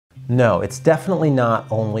No, it's definitely not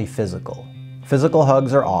only physical. Physical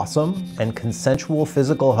hugs are awesome, and consensual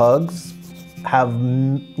physical hugs have,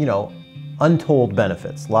 untold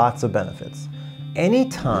benefits, lots of benefits.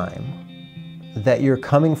 Anytime that you're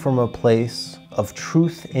coming from a place of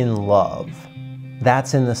truth in love,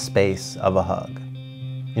 that's in the space of a hug.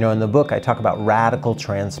 In the book I talk about radical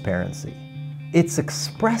transparency. It's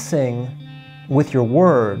expressing with your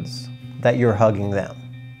words that you're hugging them.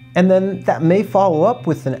 And then that may follow up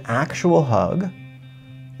with an actual hug,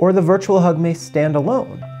 or the virtual hug may stand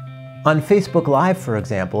alone. On Facebook Live, for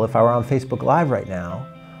example, if I were on Facebook Live right now,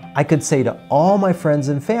 I could say to all my friends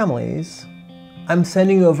and families, I'm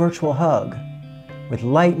sending you a virtual hug with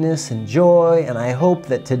lightness and joy, and I hope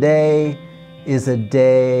that today is a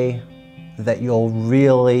day that you'll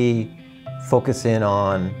really focus in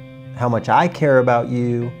on how much I care about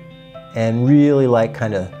you and really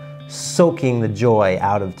kind of soaking the joy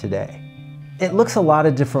out of today. It looks a lot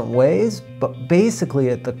of different ways, but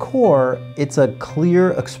basically at the core, it's a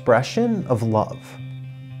clear expression of love.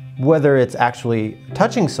 Whether it's actually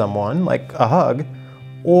touching someone, like a hug,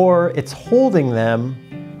 or it's holding them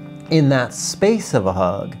in that space of a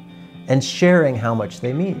hug and sharing how much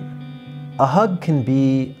they mean. A hug can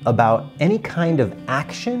be about any kind of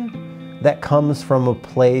action that comes from a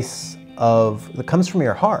place that comes from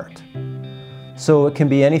your heart. So it can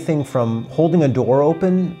be anything from holding a door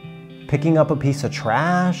open, picking up a piece of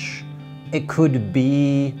trash. It could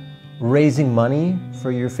be raising money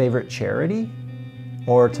for your favorite charity,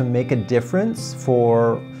 or to make a difference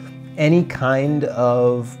for any kind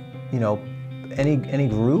of, any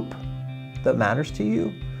group that matters to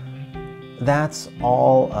you. That's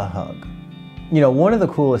all a hug. One of the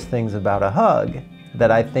coolest things about a hug that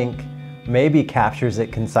I think maybe captures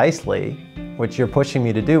it concisely, which you're pushing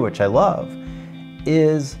me to do, which I love,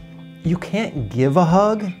 is you can't give a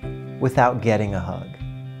hug without getting a hug.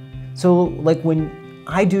 So when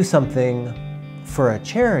I do something for a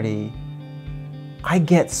charity, I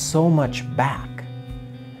get so much back.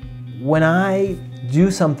 When I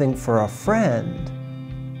do something for a friend,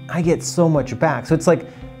 I get so much back. So it's like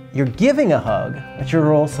you're giving a hug, but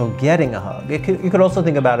you're also getting a hug. You could also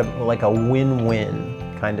think about it like a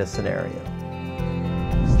win-win kind of scenario.